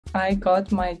I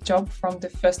got my job from the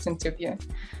first interview.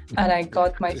 And I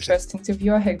got my first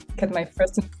interview, I had my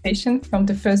first invitation from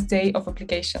the first day of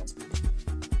applications.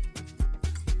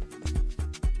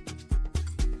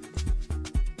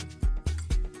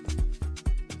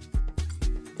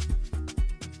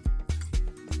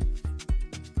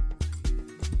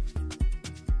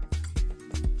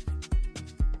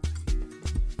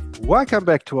 Welcome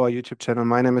back to our YouTube channel.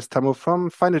 My name is Tamu from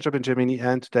Find a Job in Germany,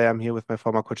 and today I'm here with my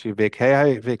former coachee, Vic. Hey,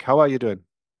 hi, Vic. How are you doing?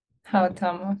 How,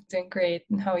 Tom? Doing great.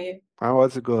 And how are you? I'm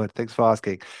also good. Thanks for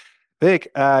asking. Vic,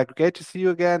 great to see you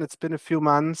again. It's been a few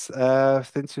months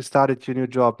since you started your new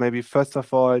job. Maybe first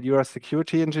of all, you're a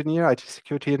security engineer, IT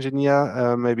security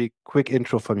engineer. Maybe quick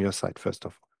intro from your side, first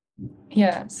of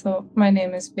Yeah, so my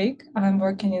name is Vic. I'm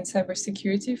working in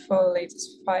cybersecurity for the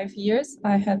latest 5 years.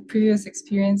 I had previous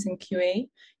experience in QA,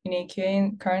 in AQA,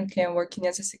 and currently I'm working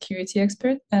as a security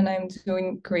expert, and I'm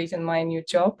doing great in my new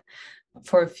job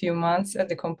for a few months at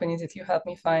the company that you helped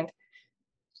me find.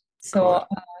 So, all.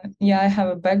 yeah, I have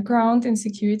a background in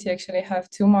security. Actually, I have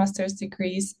two master's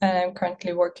degrees, and I'm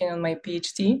currently working on my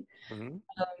PhD. Cool.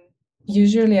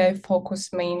 Usually, I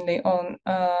focus mainly on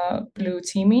blue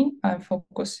teaming. I'm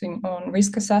focusing on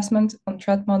risk assessment, on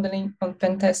threat modeling, on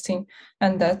pen testing,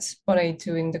 and that's what I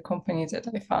do in the company that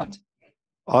I found.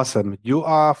 Awesome. You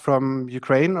are from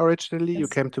Ukraine originally. You Yes,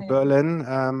 came to I am. Berlin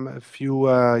a few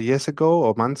years ago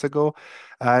or months ago.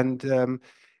 And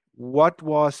what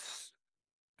was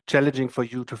challenging for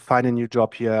you to find a new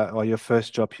job here or your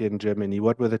first job here in Germany?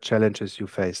 What were the challenges you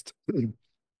faced?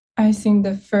 I think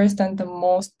the first and the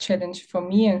most challenge for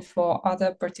me and for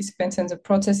other participants in the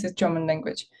process is German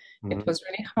language. It Mhm. was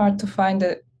really hard to find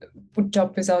a good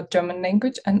job without German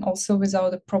language and also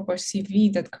without a proper CV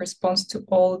that corresponds to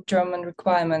all German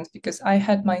requirements because I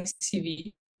had my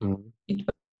CV. Mhm. It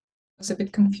was a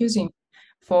bit confusing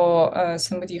for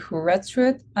somebody who read through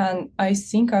it. And I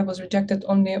think I was rejected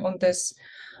only on this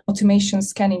automation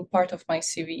scanning part of my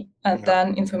CV. And Yeah.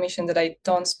 then information that I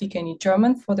don't speak any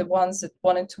German for the ones that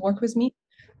wanted to work with me.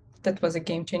 That was a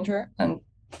game changer. And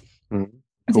Mhm.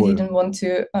 they Cool. didn't want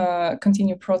to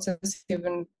continue process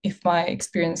even if my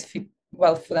experience fit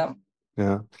well for them.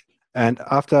 Yeah. And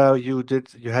after you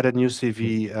had a new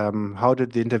CV, how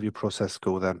did the interview process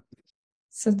go then?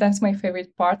 So that's my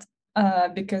favorite part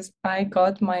because I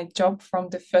got my job from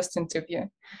the first interview.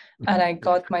 And I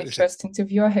got my first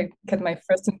interview. I had my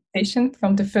first invitation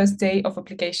from the first day of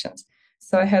applications.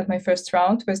 So I had my first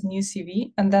round with new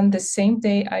CV, and then the same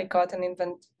day I got an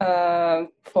invent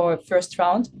for first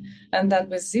round, and then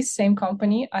with this same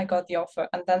company I got the offer,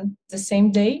 and then the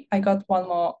same day I got one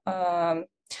more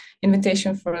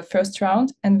invitation for the first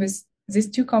round, and with these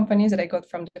two companies that I got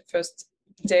from the first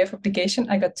day of application,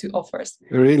 I got two offers.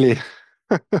 Really?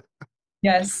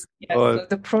 Yes, yes. Oh, So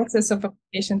the process of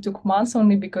application took months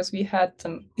only because we had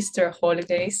some Easter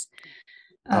holidays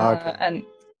okay. and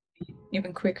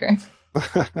even quicker.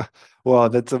 Wow,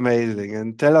 that's amazing.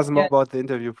 And tell us more Yeah. about the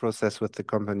interview process with the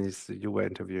companies you were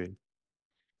interviewing.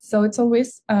 So it's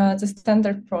always the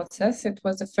standard process. It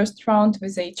was the first round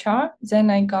with HR. Then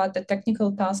I got the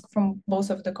technical task from both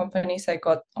of the companies I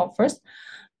got offers.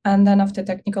 And then after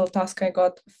technical task, I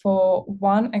got for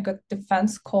one, I got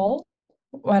defense call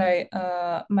where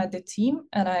I met the team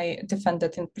and I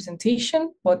defended in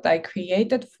presentation what I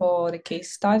created for the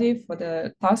case study, for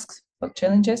the tasks, for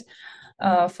challenges.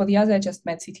 For the other, I just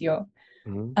met CTO.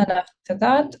 Mhm. And after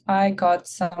that, I got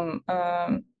some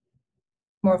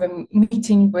more of a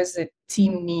meeting with the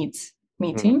team needs Mhm.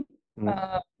 meeting. Mhm.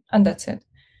 Uh, and that's it.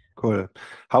 Cool.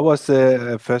 How was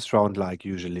the first round like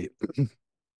usually?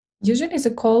 Usually it's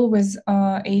a call with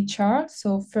HR.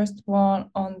 So first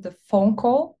one on the phone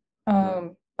call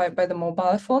by the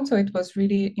mobile phone. So it was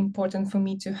really important for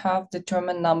me to have the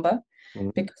German number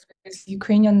Mhm. because with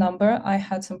Ukrainian number, I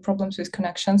had some problems with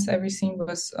connections. Everything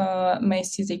was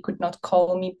messy. They could not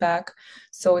call me back.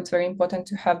 So it's very important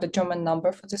to have the German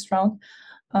number for this round.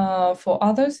 For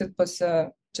others, it was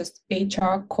just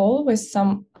HR call with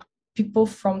some people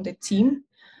from the team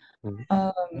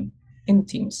Mhm. in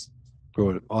Teams.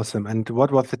 Cool. Awesome. And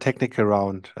what was the technical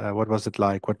round? What was it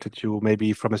like? What did you,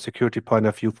 maybe from a security point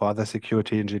of view for other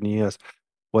security engineers,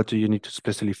 what do you need to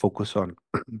specially focus on?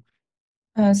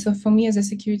 So for me as a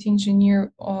security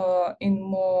engineer, in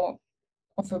more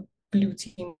of a blue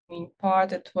teaming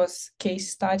part, it was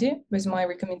case study with my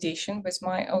recommendation, with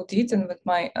my audit, and with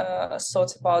my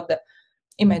thoughts about the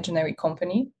imaginary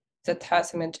company. that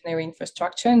has imaginary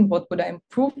infrastructure and what would I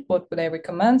improve, what would I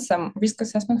recommend, some risk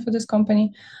assessment for this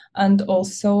company, and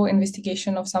also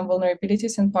investigation of some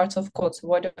vulnerabilities in parts of code. So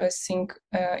what do I think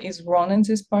is wrong in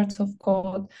this part of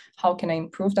code? How can I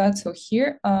improve that? So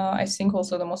here, I think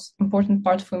also the most important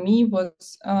part for me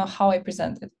was how I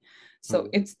presented. So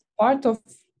it's part of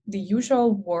the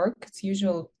usual work, it's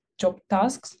usual job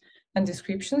tasks and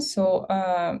descriptions. So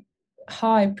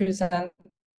how I present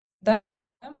that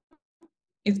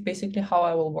is basically how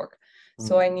I will work.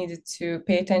 So I needed to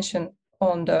pay attention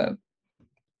on the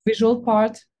visual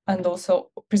part and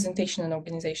also presentation and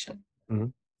organization.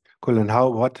 Mhm. Cool. And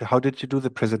how did you do the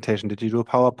presentation? Did you do a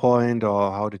PowerPoint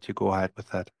or how did you go ahead with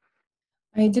that?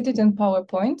 I did it in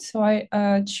PowerPoint. So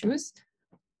I choose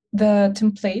the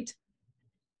template.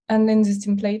 And in this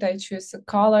template, I choose the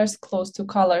colors close to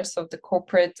colors of the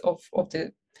corporate of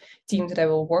the team that I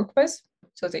will work with.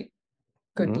 So they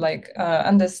could Mhm. like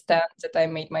understand that I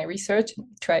made my research and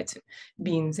try to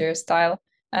be in their style.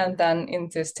 And then in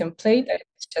this template, I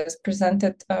just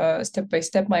presented step by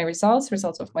step my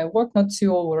results of my work, not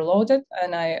too overloaded.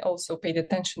 And I also paid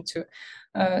attention to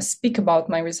speak about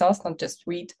my results, not just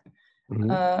read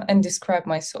Mhm. and describe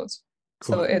my thoughts.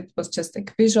 So Cool. it was just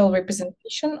like visual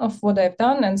representation of what I've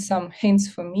done and some hints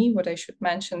for me what I should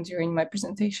mention during my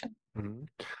presentation. Mhm.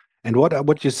 And what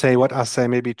would you say, what are, say,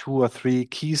 maybe two or three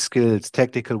key skills,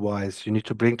 technical wise, you need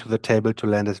to bring to the table to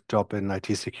land a job in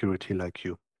IT security like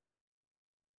you?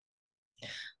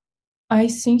 I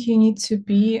think you need to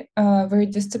be very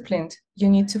disciplined. You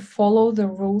need to follow the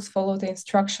rules, follow the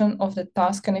instruction of the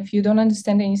task. And if you don't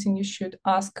understand anything, you should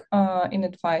ask in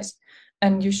advice.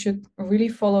 And you should really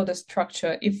follow the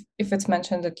structure. If it's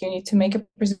mentioned that you need to make a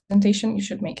presentation, you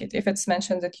should make it. If it's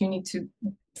mentioned that you need to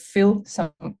fill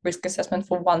some risk assessment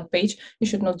for one page, you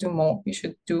should not do more. You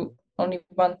should do only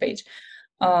one page.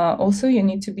 Also, you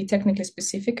need to be technically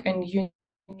specific and you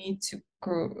need to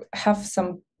have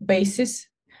some basis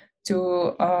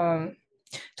to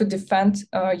defend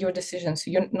your decision.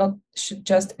 So you not should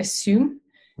just assume.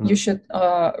 You Mm. should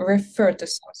refer to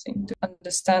something to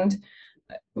understand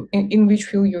in which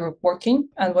field you're working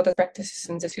and what are practices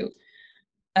in the field.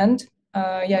 And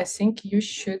yeah, I think you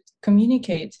should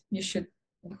communicate. You should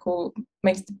who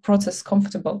makes the process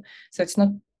comfortable. So it's not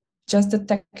just the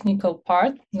technical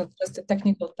part, not just the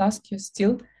technical task. You're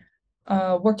still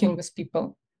working with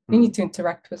people. You Mm. need to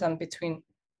interact with them between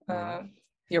Mm. uh,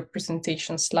 your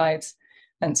presentation slides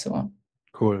and so on.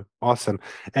 Cool. Awesome.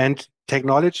 And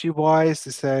technology wise,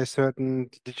 is there a certain,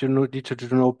 did you need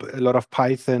to know a lot of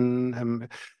Python,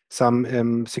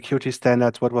 some security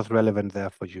standards? What was relevant there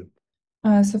for you?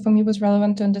 So for me, it was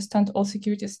relevant to understand all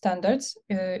security standards.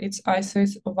 It's ISO,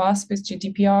 it's WASP, it's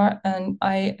GDPR, and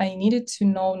I needed to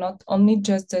know not only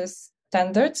just the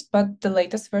standards, but the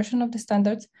latest version of the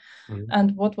standards Mm.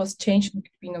 and what was changed in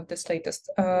between of this latest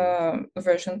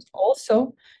versions.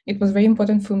 Also, it was very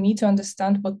important for me to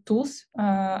understand what tools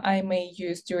I may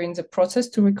use during the process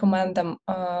to recommend them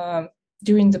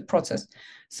during the process.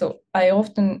 So I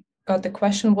often got the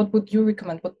question, what would you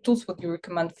recommend? What tools would you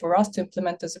recommend for us to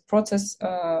implement as a process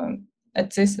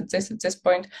at this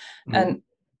point? Mm. And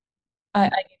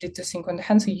I needed to think on the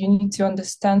hand. So you need to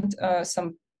understand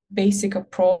some basic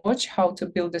approach how to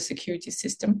build a security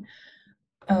system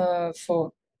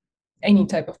for any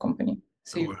type of company.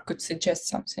 So you Cool. could suggest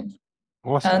something.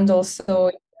 Awesome. And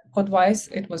also code-wise,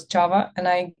 it was Java, and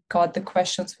I got the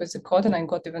questions with the code, and I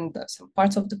got even some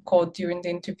parts of the code during the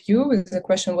interview with the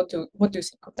question, what do you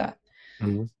think of that?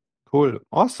 Mhm. Cool.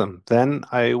 Awesome. Then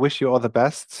I wish you all the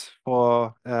best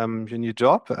for your new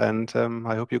job, and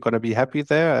I hope you're going to be happy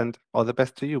there, and all the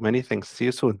best to you. Many thanks. See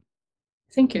you soon.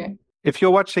 Thank you. If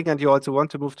you're watching and you also want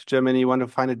to move to Germany, you want to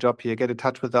find a job here, get in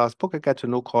touch with us, book a get to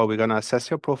know call. We're gonna assess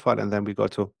your profile and then we're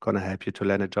gonna help you to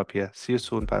land a job here. See you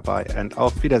soon. Bye bye and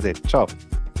auf Wiedersehen. Ciao.